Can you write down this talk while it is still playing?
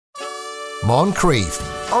Moncrief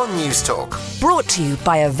on News Talk. Brought to you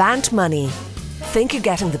by Avant Money. Think you're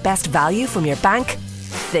getting the best value from your bank?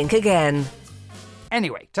 Think again.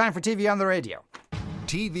 Anyway, time for TV on the radio.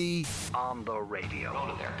 TV On the radio.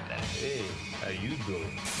 Hello there, cadet. Hey, how you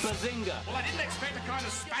doing? Bazinga! Well, I didn't expect a kind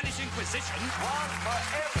of Spanish Inquisition. One for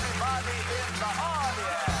everybody in the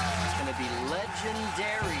audience. It's going to be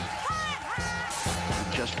legendary.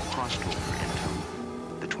 We've just crossed over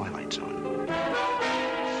into the Twilight Zone.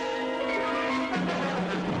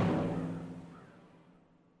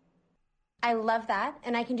 I love that,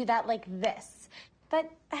 and I can do that like this. But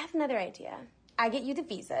I have another idea. I get you the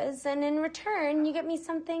visas, and in return, you get me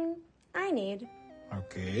something I need.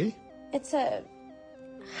 Okay. It's a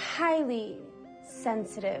highly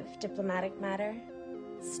sensitive diplomatic matter.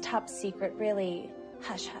 It's top secret, really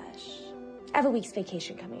hush-hush. I have a week's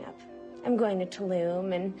vacation coming up. I'm going to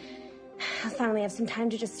Tulum, and I'll finally have some time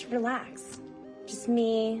to just relax. Just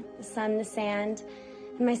me, the sun, the sand,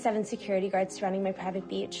 and my 7 security guards surrounding my private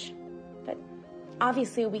beach. But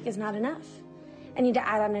obviously a week is not enough. I need to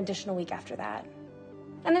add on an additional week after that.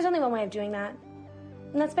 And there's only one way of doing that.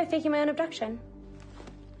 And that's by faking my own abduction.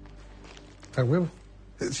 A huevo.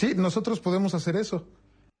 Sí, nosotros podemos hacer eso.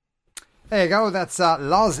 There you go, that's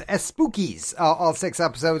Los Spookies. All 6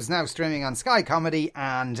 episodes now streaming on Sky Comedy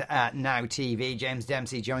and Now TV. James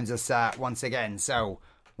Dempsey joins us once again. So,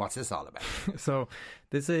 what's this all about? So,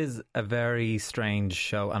 this is a very strange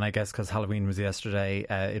show, and I guess because Halloween was yesterday,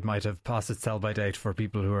 it might have passed its sell-by date for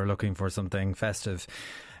people who are looking for something festive.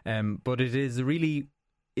 But it is a really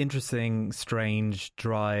interesting, strange,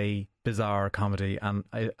 dry, bizarre comedy, and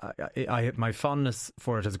I my fondness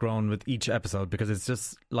for it has grown with each episode because it's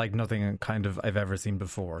just like nothing kind of I've ever seen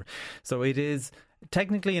before. So it is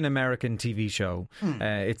technically an American TV show.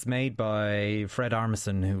 It's made by Fred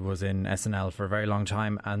Armisen, who was in SNL for a very long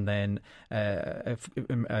time, and then I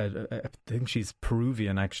think she's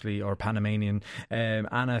Peruvian actually, or Panamanian,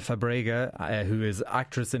 Ana Fabrega, who is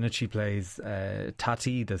actress in it. She plays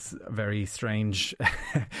Tati, this very strange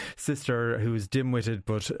sister who is dim-witted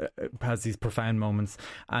but has these profound moments,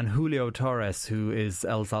 and Julio Torres, who is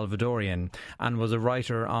El Salvadorian and was a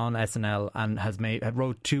writer on SNL and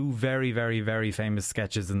wrote 2 very, very, very famous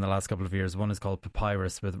sketches in the last couple of years. One is called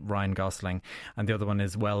Papyrus with Ryan Gosling, and the other one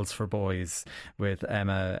is Wells for Boys with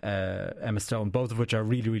Emma Stone, both of which are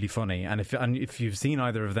really, really funny. And if you've seen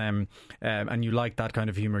either of them and you like that kind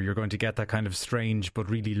of humour, you're going to get that kind of strange but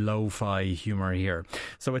really lo-fi humour here.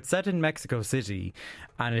 So it's set in Mexico City,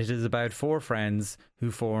 and it is about 4 friends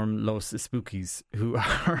who form Los Spookies, who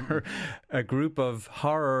are a group of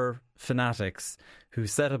horror fanatics who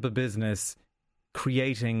set up a business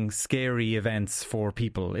creating scary events for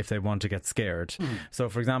people if they want to get scared. So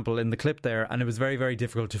for example, in the clip there, and it was very, very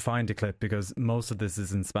difficult to find a clip because most of this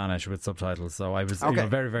is in Spanish with subtitles, so I was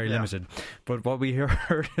very, very limited. But what we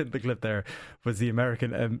heard in the clip there was the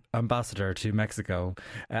American ambassador to Mexico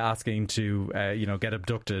asking to get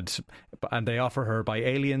abducted, and they offer her by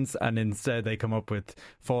aliens, and instead they come up with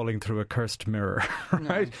falling through a cursed mirror.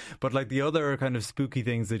 Right? No. But like the other kind of spooky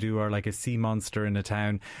things they do are like a sea monster in a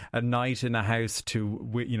town, a night in a house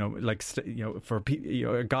for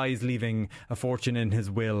a guy's leaving a fortune in his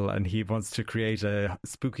will, and he wants to create a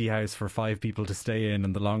spooky house for 5 people to stay in,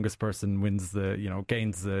 and the longest person wins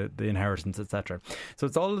gains the inheritance, etc. So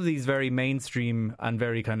it's all of these very mainstream and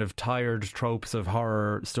very kind of tired tropes of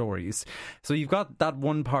horror stories. So you've got that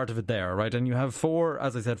one part of it there, right? And you have 4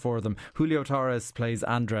 of them. Julio Torres plays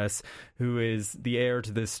Andres, who is the heir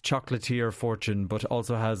to this chocolatier fortune, but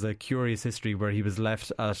also has a curious history where he was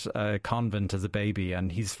left at a convent as a baby,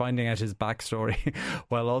 and he's finding out his backstory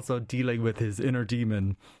while also dealing with his inner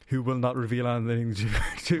demon, who will not reveal anything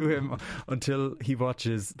to him until he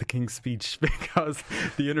watches The King's Speech, because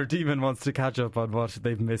the inner demon wants to catch up on what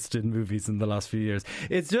they've missed in movies in the last few years.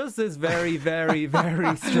 It's just this very, very,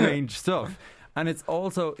 very strange stuff, and it's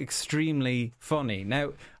also extremely funny.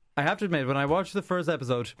 Now, I have to admit, when I watched the first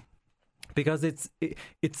episode, because it's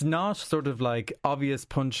not sort of like obvious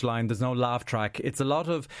punchline, there's no laugh track, it's a lot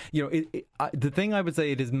of the thing I would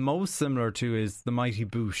say it is most similar to is the Mighty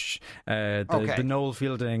Boosh, the Noel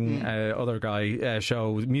Fielding other guy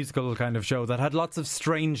show, musical kind of show that had lots of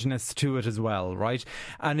strangeness to it as well, right?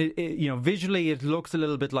 And it visually it looks a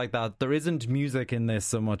little bit like that. There isn't music in this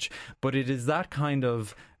so much, but it is that kind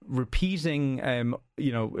of repeating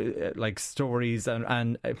like stories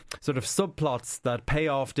and sort of subplots that pay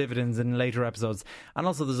off dividends in later episodes. And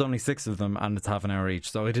also there's only 6 of them and it's half an hour each,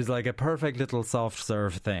 so it is like a perfect little soft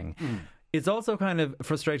serve thing. It's also kind of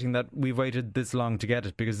frustrating that we've waited this long to get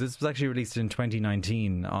it, because this was actually released in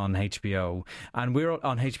 2019 on HBO, and we're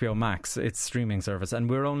on HBO Max, its streaming service, and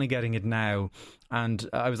we're only getting it now. And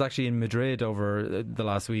I was actually in Madrid over the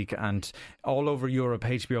last week, and all over Europe,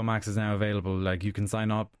 HBO Max is now available. Like, you can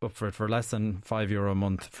sign up for it for less than €5 a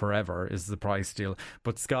month forever is the price deal.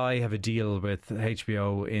 But Sky have a deal with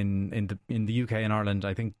HBO in the UK and Ireland,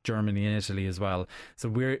 I think Germany and Italy as well. So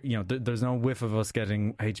we're, there's no whiff of us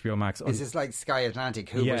getting HBO Max. Is this like Sky Atlantic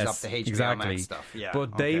hoovers up the HBO Max stuff? Yeah,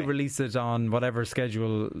 but they release it on whatever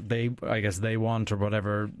schedule they want, or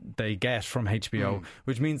whatever they get from HBO,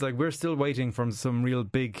 which means like we're still waiting from some real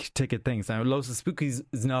big ticket things. Now, Los Spookies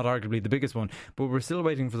is not arguably the biggest one, but we're still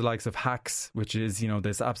waiting for the likes of Hacks, which is,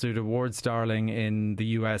 this absolute awards darling in the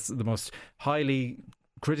US, the most highly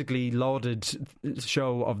critically lauded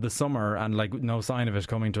show of the summer, and like no sign of it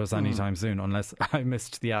coming to us anytime soon, unless I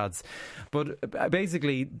missed the ads. But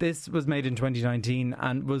basically, this was made in 2019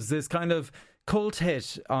 and was this kind of cult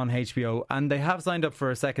hit on HBO, and they have signed up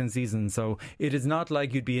for a second season, so it is not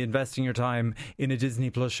like you'd be investing your time in a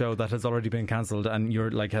Disney Plus show that has already been cancelled and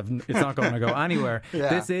you're like, it's not going to go anywhere.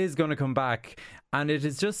 This is going to come back, and it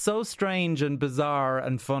is just so strange and bizarre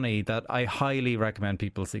and funny that I highly recommend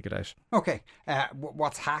people seek it out. Okay,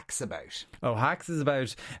 what's Hacks about? Oh, Hacks is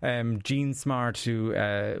about Jean Smart, who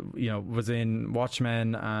was in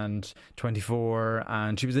Watchmen and 24,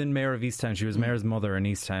 and she was in Mayor of Easttown. She was Mayor's mother in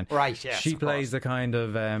Easttown. Right, yes. She plays a kind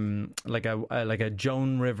of like a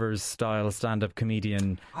Joan Rivers style stand-up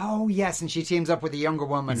comedian. Oh yes, and she teams up with a younger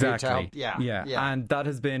woman. Exactly. Yeah. And that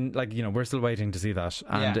has been like, we're still waiting to see that,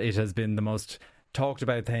 and it has been the most talked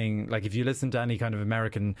about thing. Like, if you listen to any kind of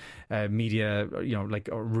American media, like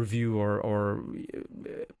a review or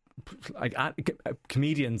like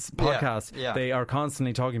comedians podcast, they are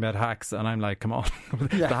constantly talking about Hacks, and I'm like, come on,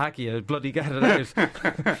 the hacky, bloody get it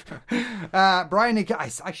out. Brian,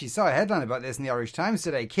 I actually saw a headline about this in the Irish Times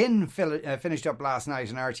today. Kin finished up last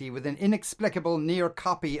night on RT with an inexplicable near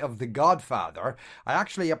copy of The Godfather. I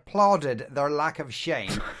actually applauded their lack of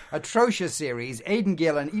shame. Atrocious series. Aidan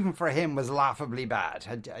Gillen, even for him, was laughably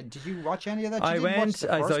bad. Did you watch any of that? I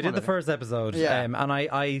did the first episode, and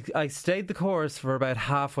I stayed the course for about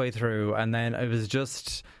halfway through, and then it was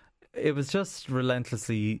just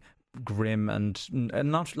relentlessly grim and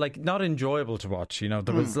not enjoyable to watch.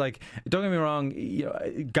 There was like, don't get me wrong,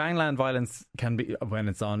 gangland violence can be, when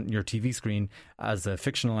it's on your TV screen as a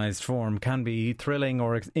fictionalized form, can be thrilling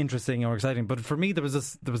or interesting or exciting, but for me there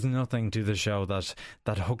was nothing to the show that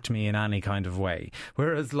hooked me in any kind of way.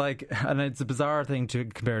 Whereas, like, and it's a bizarre thing to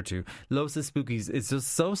compare to, Los Spookies is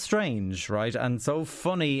just so strange, right, and so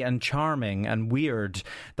funny and charming and weird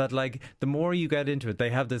that, like, the more you get into it, they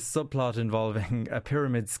have this subplot involving a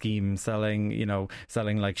pyramid scheme selling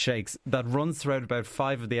like shakes that runs throughout about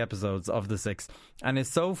 5 of the episodes of the 6, and is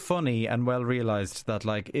so funny and well realised that,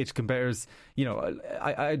 like, it compares,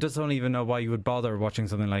 I just don't even know why you would bother watching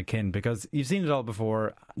something like Kin, because you've seen it all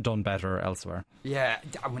before, done better elsewhere. Yeah,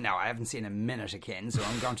 now I haven't seen a minute of Kin, so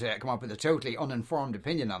I'm going to come up with a totally uninformed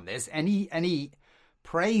opinion on this. Any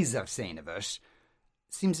praise I've seen of it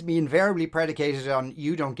seems to be invariably predicated on,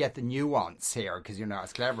 you don't get the nuance here because you're not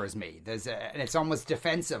as clever as me. And it's almost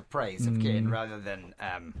defensive praise of Kin rather than...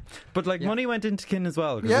 but money went into Kin as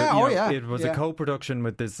well. It was a co-production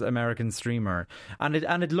with this American streamer, and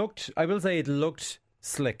it looked, I will say, it looked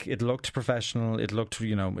slick, it looked professional, it looked,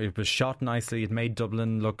 it was shot nicely, it made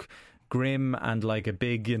Dublin look grim and like a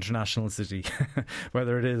big international city,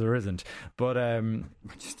 whether it is or isn't. But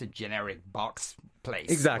just a generic box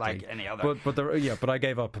place, exactly, like any other. But I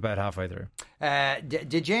gave up about halfway through.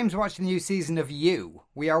 Did James watch the new season of You?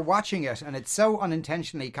 We are watching it, and it's so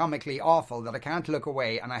unintentionally comically awful that I can't look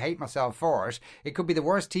away, and I hate myself for it. It could be the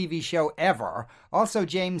worst TV show ever. Also,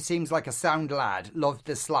 James seems like a sound lad. Loved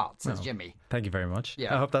the slot, says Jimmy. Thank you very much.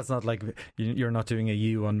 Yeah. I hope that's not like you're not doing a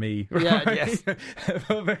you on me. Yeah, yes.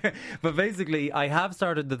 But basically, I have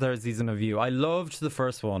started the 3rd season of You. I loved the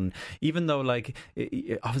first one, even though, like,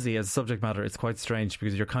 obviously as subject matter, it's quite strange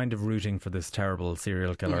because you're kind of rooting for this terrible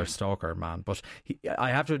serial killer stalker man. But I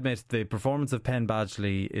have to admit, the performance of Penn Badgley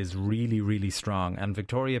is really, really strong, and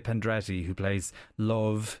Victoria Pendretti, who plays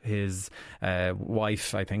Love, his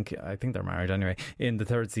wife, I think they're married anyway, in the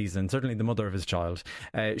 3rd season, certainly the mother of his child,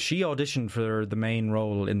 she auditioned for for the main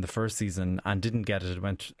role in the first season and didn't get it,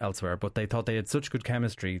 went elsewhere, but they thought they had such good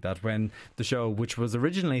chemistry that when the show, which was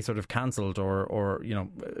originally sort of cancelled or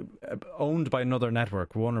owned by another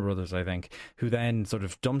network, Warner Brothers I think, who then sort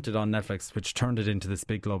of dumped it on Netflix, which turned it into this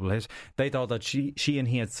big global hit, they thought that she and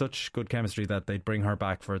he had such good chemistry that they'd bring her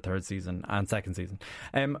back for a third season and second season.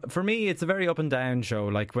 For me, it's a very up and down show.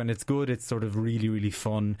 Like when it's good, it's sort of really, really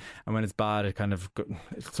fun, and when it's bad, it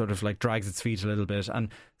sort of like drags its feet a little bit. And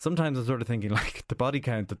sometimes I'm sort of thinking like the body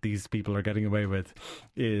count that these people are getting away with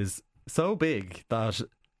is so big that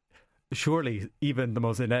surely even the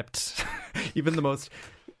most inept, even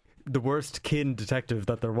the worst kin detective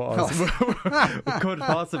that there was could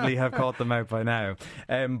possibly have caught them out by now.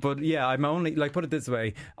 But yeah, I'm only, like, put it this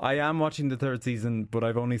way, I am watching the third season, but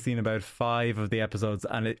I've only seen about 5 of the episodes,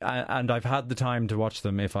 and I've had the time to watch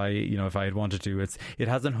them if I had wanted to. It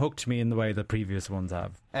hasn't hooked me in the way that previous ones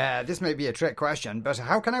have. This may be a trick question, but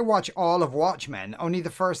how can I watch all of Watchmen? Only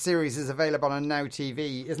the first series is available on Now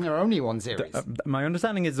TV. Isn't there only one series? My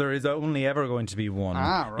understanding is there is only ever going to be one.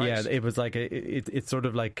 Right. Yeah, it was like it's sort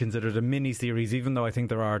of like considered a mini series, even though I think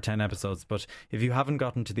there are 10 episodes. But if you haven't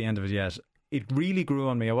gotten to the end of it yet, it really grew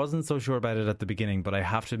on me. I wasn't so sure about it at the beginning, but I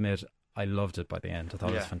have to admit I loved it by the end. I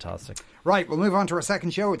thought it was fantastic. Right, we'll move on to our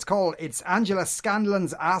second show. It's Angela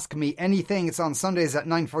Scanlon's Ask Me Anything. It's on Sundays at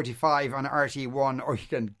 9:45 on RTE1, or you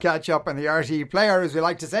can catch up on the RTE player, as we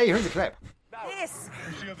like to say. Here's a clip.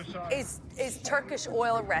 This is Turkish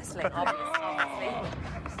oil wrestling, obviously.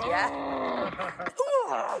 Yeah.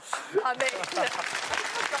 I mean,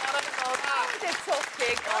 it's so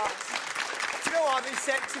big. Do you know what they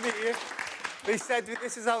said to me? They said,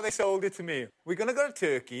 this is how they sold it to me. We're going to go to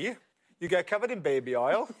Turkey. You get covered in baby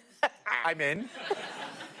oil. I'm in.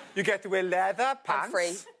 You get to wear leather pants. I'm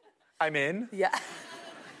free. I'm in. Yeah.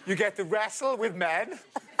 You get to wrestle with men.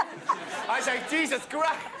 I was like, Jesus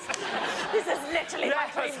Christ. This is literally my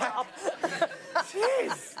dream job.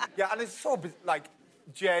 Jeez. Yeah, and it's so, like,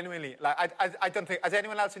 genuinely, like, I don't think, has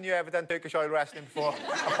anyone else in you ever done Turkish oil wrestling before?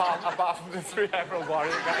 apart from the 3 Emerald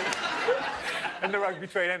Warrior guys in the rugby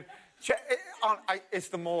training. It's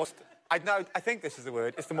the most, I think this is the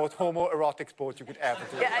word, it's the most homoerotic sport you could ever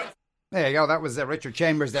do. Yeah, There you go. That was Richard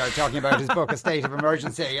Chambers there talking about his book, A State of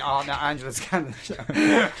Emergency, on Angela Scanlon show.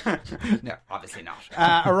 No, obviously not.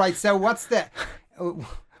 All right, so what's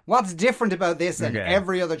different about this than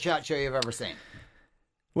every other chat show you've ever seen?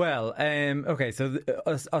 Well, okay, so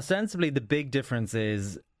ostensibly the big difference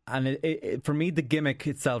is, and for me, the gimmick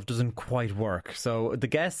itself doesn't quite work. So the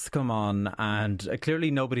guests come on, and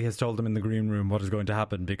clearly nobody has told them in the green room what is going to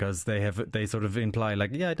happen, because they sort of imply, like,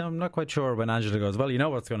 yeah, I'm not quite sure. When Angela goes, well, you know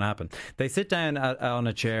what's going to happen. They sit down on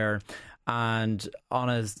a chair, and on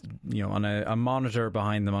a monitor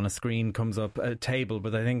behind them on a screen comes up a table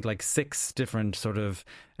with, I think, like 6 different sort of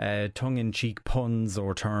tongue-in-cheek puns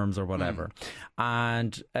or terms or whatever.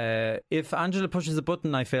 And if Angela pushes a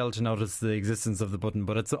button, I fail to notice the existence of the button,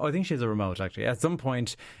 but I think she has a remote, actually. At some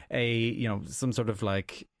point, some sort of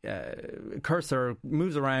like cursor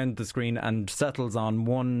moves around the screen and settles on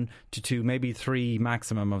 1 to 2, maybe 3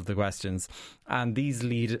 maximum of the questions, and these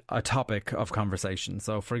lead a topic of conversation.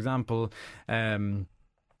 So for example, with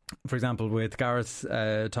Gareth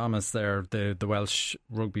Thomas there, the Welsh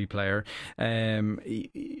rugby player,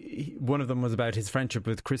 one of them was about his friendship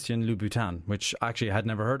with Christian Louboutin, which actually I had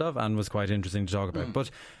never heard of and was quite interesting to talk about.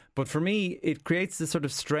 But for me, it creates this sort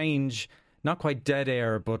of strange, not quite dead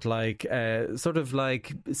air, but like sort of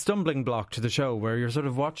like stumbling block to the show, where you're sort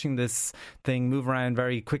of watching this thing move around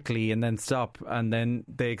very quickly and then stop, and then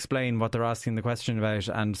they explain what they're asking the question about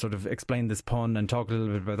and sort of explain this pun and talk a little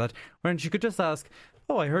bit about that, when you could just ask,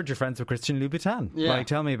 oh, I heard you're friends with Christian Louboutin. Yeah. Like,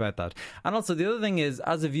 tell me about that. And also the other thing is,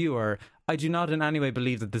 as a viewer, I do not in any way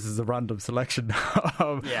believe that this is a random selection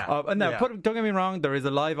of... And now, don't get me wrong, there is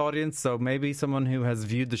a live audience, so maybe someone who has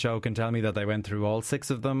viewed the show can tell me that they went through all 6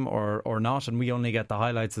 of them or not, and we only get the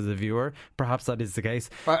highlights as a viewer. Perhaps that is the case.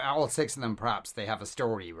 But all 6 of them, perhaps, they have a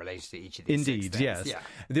story related to each of these 6 things. Yes. Yeah.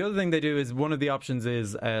 The other thing they do is, one of the options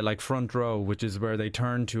is like front row, which is where they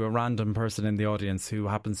turn to a random person in the audience who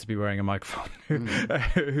happens to be wearing a microphone,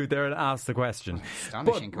 who they're asked the question.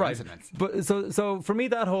 Astonishing coincidence. Right. But so for me,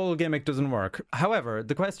 that whole gimmick doesn't work. However,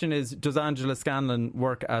 the question is, does Angela Scanlon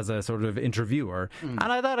work as a sort of interviewer? And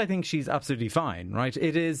I think she's absolutely fine, right?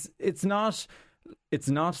 It's not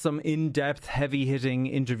some in-depth, heavy-hitting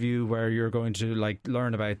interview where you're going to like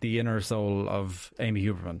learn about the inner soul of Amy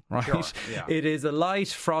Huberman, right? Sure, yeah. It is a light,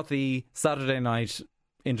 frothy Saturday night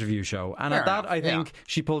interview show, and at that I think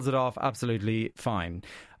she pulls it off absolutely fine.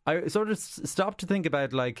 I sort of stopped to think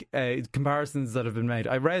about like comparisons that have been made.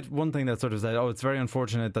 I read one thing that sort of said, "Oh, it's very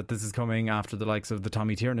unfortunate that this is coming after the likes of the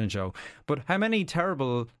Tommy Tiernan show." But how many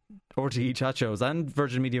terrible RTE chat shows and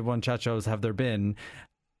Virgin Media One chat shows have there been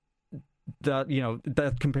that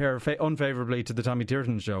that compare unfavourably to the Tommy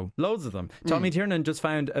Tiernan show? Loads of them. Tommy Tiernan just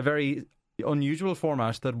found a very unusual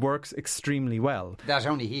format that works extremely well. That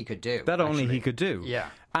only he could do. Only he could do. Yeah.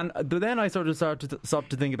 And then I sort of started to stop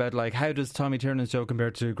to think about, like, how does Tommy Tiernan's show compare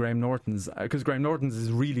to Graham Norton's? Because Graham Norton's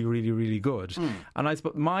is really, really, really good. And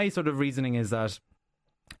my sort of reasoning is that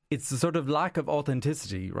it's the sort of lack of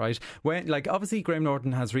authenticity, right? When, like, obviously Graham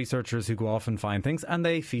Norton has researchers who go off and find things and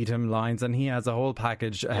they feed him lines and he has a whole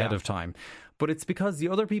package ahead of time. But it's because the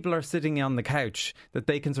other people are sitting on the couch that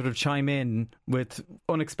they can sort of chime in with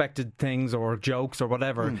unexpected things or jokes or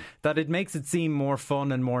whatever, that it makes it seem more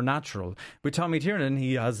fun and more natural. With Tommy Tiernan,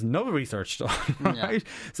 he has no research done, right?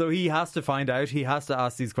 So he has to find out, he has to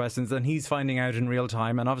ask these questions, and he's finding out in real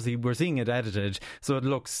time. And obviously we're seeing it edited, so it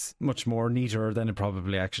looks much more neater than it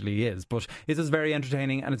probably actually is. But it's just very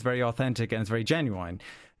entertaining and it's very authentic and it's very genuine.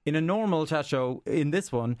 In a normal chat show, in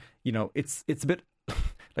this one, it's a bit...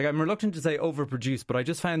 Like, I'm reluctant to say overproduced, but I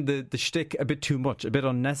just found the shtick a bit too much, a bit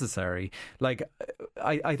unnecessary. Like,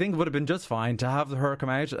 I think it would have been just fine to have her come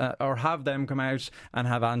out or have them come out and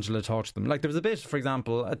have Angela talk to them. Like, there was a bit, for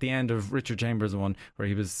example, at the end of Richard Chambers' one where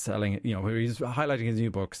he was selling, where he's highlighting his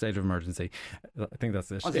new book, State of Emergency. I think that's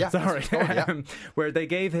it. Oh, yeah, sorry. yeah. Where they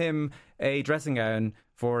gave him a dressing gown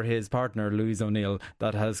for his partner, Louise O'Neill,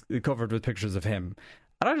 that has covered with pictures of him.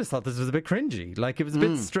 And I just thought this was a bit cringy. Like, it was a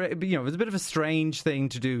bit it was a bit of a strange thing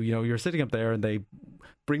to do. You're sitting up there and they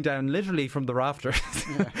bring down literally from the rafters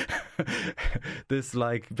this,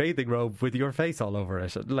 like, bathing robe with your face all over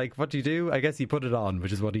it. Like, what do you do? I guess you put it on,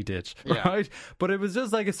 which is what he did, right? But it was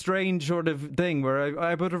just like a strange sort of thing where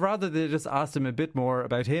I would have rather they just asked him a bit more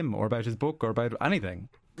about him or about his book or about anything.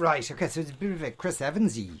 Right, okay, so it's a bit of a Chris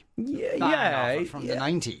Evans-y from the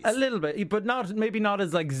 90s. A little bit, but maybe not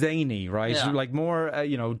as, like, zany, right? Yeah. Like more,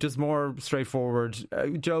 just more straightforward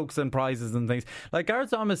jokes and prizes and things. Like,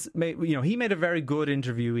 Gareth Thomas, he made a very good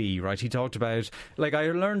interviewee, right? He talked about, like, I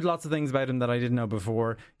learned lots of things about him that I didn't know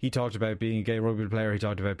before. He talked about being a gay rugby player. He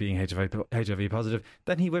talked about being HIV positive.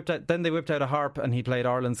 Then they whipped out a harp and he played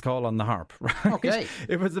Ireland's Call on the harp, right? Okay.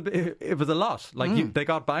 It was a lot. Like, they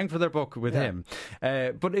got banged for their buck with him.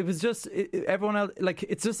 But it was just everyone else, like,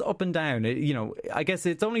 it's just up and down. I guess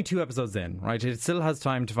it's only 2 episodes in, right? It still has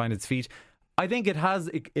time to find its feet. I think it has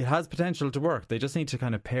potential to work. They just need to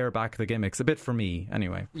kind of pare back the gimmicks a bit, for me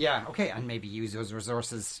anyway. Yeah, okay, and maybe use those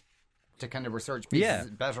resources to kind of research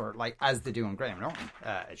pieces better, like as they do in Graham Norton,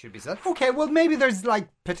 it should be said. Okay, well, maybe there's, like,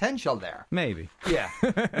 potential there. Maybe. Yeah.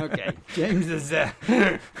 Okay.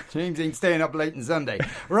 James ain't staying up late on Sunday.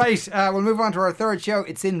 Right, we'll move on to our third show.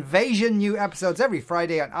 It's Invasion, new episodes every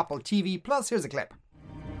Friday on Apple TV+. Here's a clip.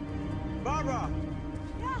 Barbara!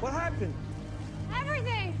 Yeah? What happened?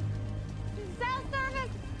 Everything! The cell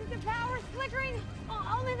service, the power's flickering,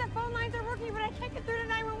 only the phone lines are working, but I can't get through to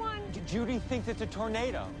 911. Judy thinks it's a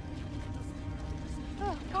tornado.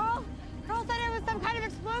 Carl said it was some kind of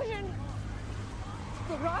explosion.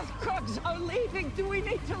 The Rothkrugs are leaving. Do we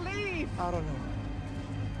need to leave? I don't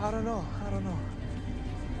know.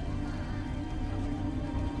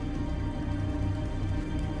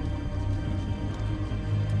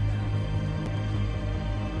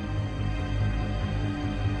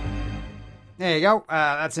 There you go.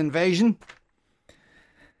 That's Invasion.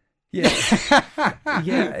 Yeah.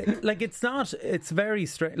 Like, it's very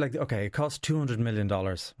strange. Like, okay, it cost $200 million,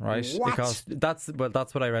 right? What?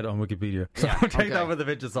 That's what I read on Wikipedia. So take that with a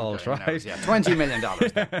pinch of salt, right? Yeah, $20 million.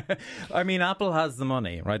 I mean, Apple has the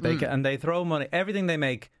money, right? They throw money. Everything they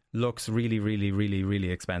make looks really, really, really,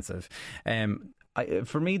 really expensive.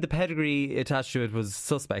 For me, the pedigree attached to it was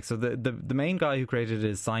suspect. So the main guy who created it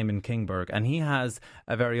is Simon Kingberg, and he has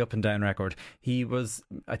a very up and down record. He was,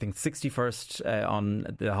 I think, 61st on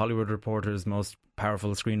the Hollywood Reporter's most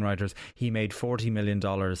powerful screenwriters. He made $40 million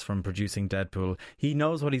from producing Deadpool. He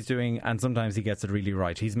knows what he's doing, and sometimes he gets it really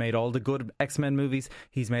right. He's made all the good X-Men movies.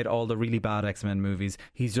 He's made all the really bad X-Men movies.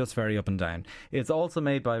 He's just very up and down. It's also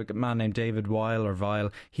made by a man named David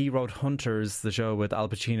Weil. He wrote Hunters, the show with Al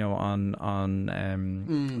Pacino on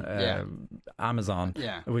Amazon,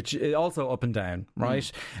 which is also up and down,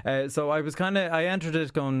 right? So I entered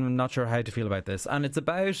it going, not sure how to feel about this. And it's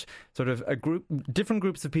about sort of different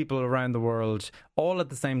groups of people around the world all at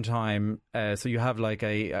the same time. So you have like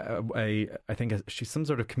she's some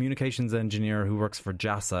sort of communications engineer who works for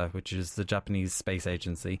JAXA, which is the Japanese space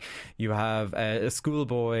agency. You have a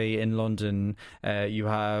schoolboy in London. You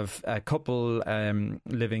have a couple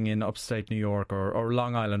living in upstate New York or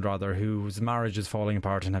Long Island rather, whose marriage is falling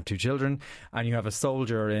apart and have 2 children. And you have a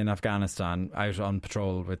soldier in Afghanistan out on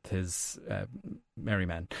patrol with his merry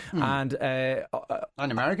men. And an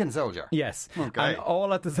American soldier. Yes. Okay. And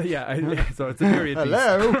all at the same so it's a period piece.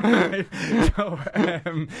 Hello. So,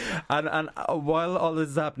 and while all this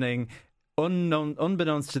is happening,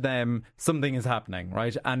 unbeknownst to them, something is happening,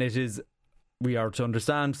 right? And it is, we are to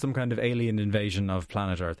understand, some kind of alien invasion of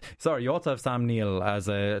planet Earth. Sorry, you also have Sam Neill as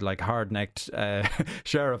a hard-necked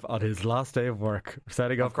sheriff on his last day of work,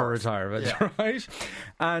 setting up for retirement, right?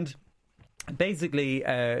 And basically,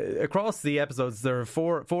 across the episodes, there are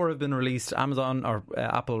four have been released. Amazon, or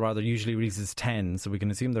Apple rather, usually releases 10, so we can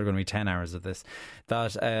assume there are going to be 10 hours of this.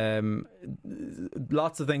 That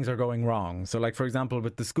lots of things are going wrong. So, like, for example,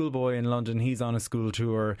 with the schoolboy in London, he's on a school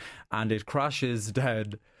tour and it crashes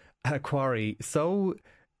down a quarry so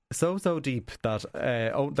deep that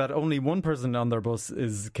that only one person on their bus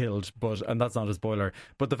is killed, and that's not a spoiler.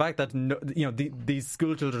 But the fact that these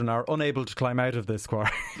school children are unable to climb out of this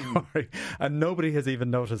quarry, and nobody has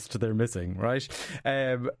even noticed they're missing, right?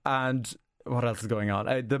 And what else is going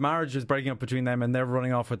on? The marriage is breaking up between them, and they're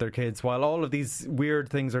running off with their kids while all of these weird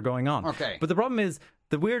things are going on. Okay, but the problem is,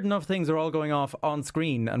 the weird enough things are all going off on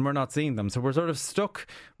screen and we're not seeing them. So we're sort of stuck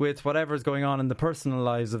with whatever's going on in the personal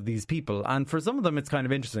lives of these people. And for some of them, it's kind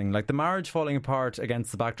of interesting. Like the marriage falling apart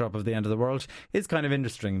against the backdrop of the end of the world is kind of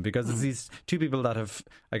interesting because it's these 2 people that have,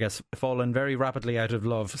 I guess, fallen very rapidly out of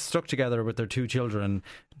love, stuck together with their 2 children,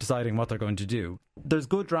 deciding what they're going to do. There's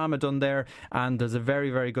good drama done there, and there's a very,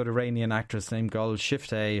 very good Iranian actress named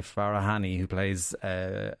Golshifteh Farahani who plays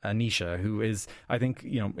Anisha, who is, I think,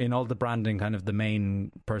 in all the branding, kind of the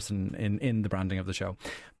main person in the branding of the show.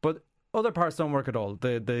 But other parts don't work at all.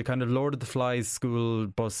 The kind of Lord of the Flies school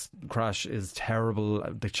bus crash is terrible.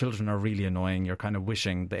 The children are really annoying. You're kind of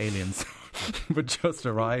wishing the aliens would just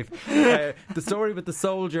arrive. The story with the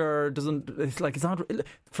soldier doesn't. It's not.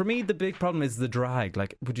 For me, the big problem is the drag.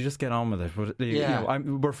 Like, would you just get on with it?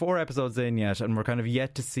 We're 4 episodes in yet, and we're kind of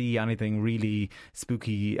yet to see anything really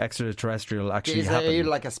spooky, extraterrestrial actually happen. Is there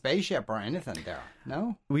like a spaceship or anything there?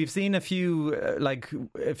 No. We've seen a few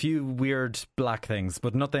weird black things,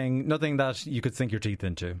 but nothing that you could sink your teeth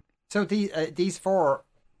into. So these 4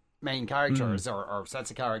 main characters or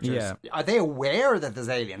sets of characters, are they aware that there's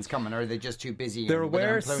aliens coming, or are they just too busy? They're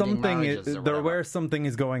aware something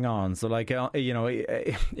is going on. So, like, in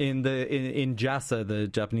JAXA, the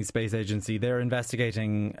Japanese space agency, they're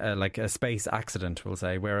investigating like a space accident, we'll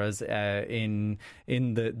say, whereas in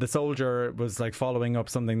the soldier was like following up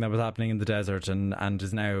something that was happening in the desert and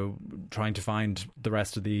is now trying to find the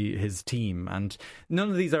rest of his team. And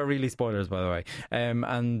none of these are really spoilers, by the way.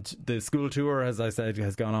 And the school tour, as I said,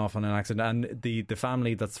 has gone off on an accident, and the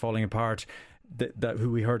family that's falling apart, that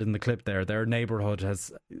who we heard in the clip there, their neighbourhood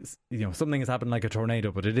has, something has happened like a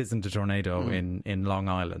tornado, but it isn't a tornado in Long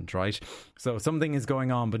Island, right? So something is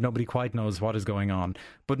going on, but nobody quite knows what is going on.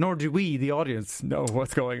 But nor do we, the audience, know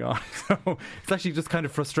what's going on. So it's actually just kind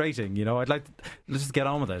of frustrating, let's just get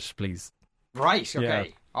on with it, please. Right, okay.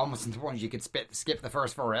 Yeah. Almost into ones you could skip the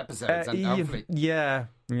first 4 episodes and hopefully... Yeah.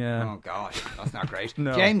 Oh, gosh, that's not great.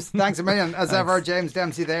 No. James, thanks a million. As ever, James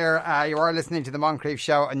Dempsey there. You are listening to The Moncrief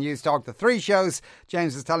Show and News Talk, the 3 shows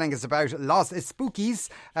James was telling us about. Los Spookies,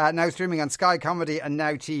 now streaming on Sky Comedy and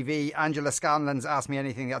Now TV. Angela Scanlon's Ask Me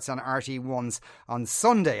Anything, that's on RT1's on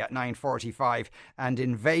Sunday at 9:45. And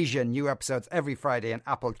Invasion, new episodes every Friday on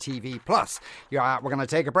Apple TV+. We're going to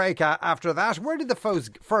take a break after that. Where did the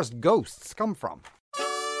first ghosts come from?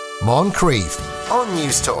 Moncrief on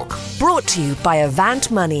News Talk. Brought to you by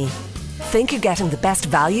Avant Money. Think you're getting the best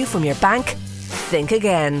value from your bank? Think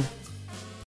again.